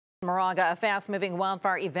Moraga, a fast-moving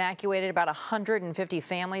wildfire evacuated about 150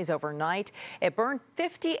 families overnight. It burned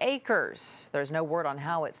 50 acres. There's no word on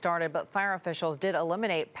how it started, but fire officials did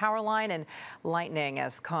eliminate power line and lightning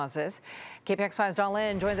as causes. KPX5's Dawn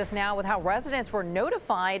Lynn joins us now with how residents were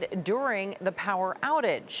notified during the power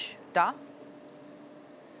outage. Da?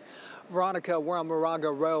 Veronica, we're on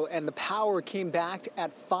Moraga Row, and the power came back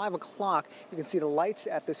at 5 o'clock. You can see the lights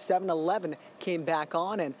at the 7-Eleven came back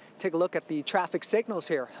on, and take a look at the traffic signals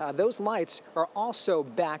here. Those lights are also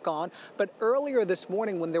back on, but earlier this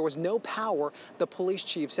morning when there was no power, the police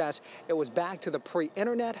chief says it was back to the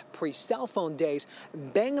pre-internet, pre-cell phone days,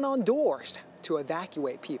 banging on doors to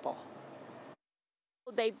evacuate people.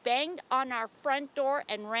 They banged on our front door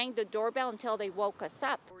and rang the doorbell until they woke us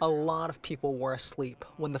up. A lot of people were asleep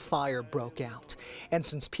when the fire broke out. And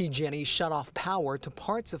since PG&E shut off power to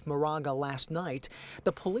parts of Moraga last night,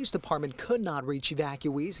 the police department could not reach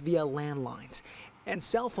evacuees via landlines. And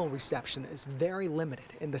cell phone reception is very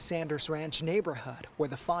limited in the Sanders Ranch neighborhood where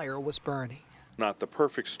the fire was burning. Not the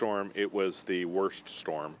perfect storm, it was the worst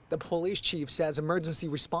storm. The police chief says emergency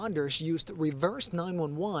responders used reverse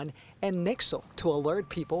 911 and Nixle to alert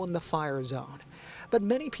people in the fire zone. But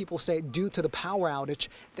many people say due to the power outage,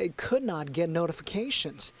 they could not get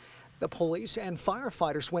notifications. The police and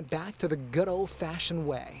firefighters went back to the good old-fashioned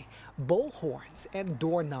way, bullhorns and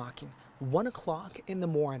door knocking, 1 o'clock in the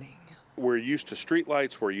morning. We're used to street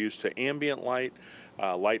lights, we're used to ambient light,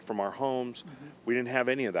 light from our homes. We didn't have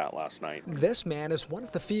any of that last night. This man is one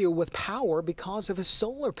of the few with power because of his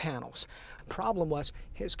solar panels. Problem was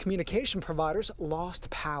his communication providers lost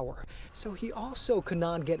power, so he also could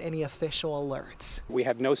not get any official alerts. We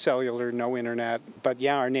had no cellular, no internet, but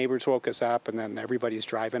yeah, our neighbors woke us up, and then everybody's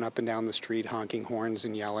driving up and down the street honking horns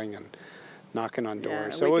and yelling and knocking on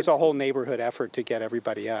doors. So it was a whole neighborhood effort to get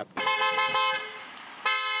everybody up.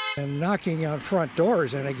 And knocking on front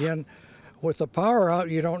doors, and again, with the power out,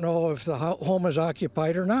 you don't know if the home is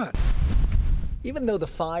occupied or not. Even though the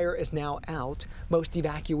fire is now out, most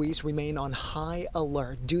evacuees remain on high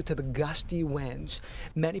alert due to the gusty winds.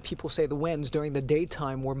 Many people say the winds during the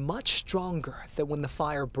daytime were much stronger than when the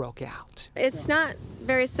fire broke out. It's not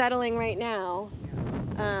very settling right now,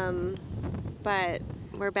 but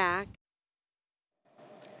we're back.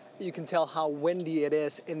 You can tell how windy it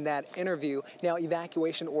is in that interview. Now,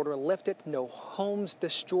 evacuation order lifted, no homes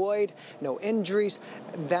destroyed, no injuries.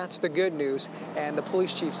 That's the good news. And the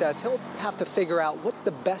police chief says he'll have to figure out what's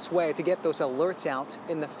the best way to get those alerts out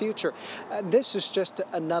in the future. This is just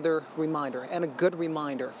another reminder, and a good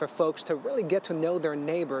reminder for folks to really get to know their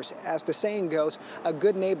neighbors. As the saying goes, a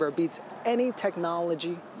good neighbor beats any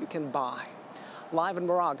technology you can buy. Live in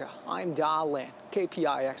Moraga, I'm Da Lynn,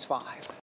 KPIX5.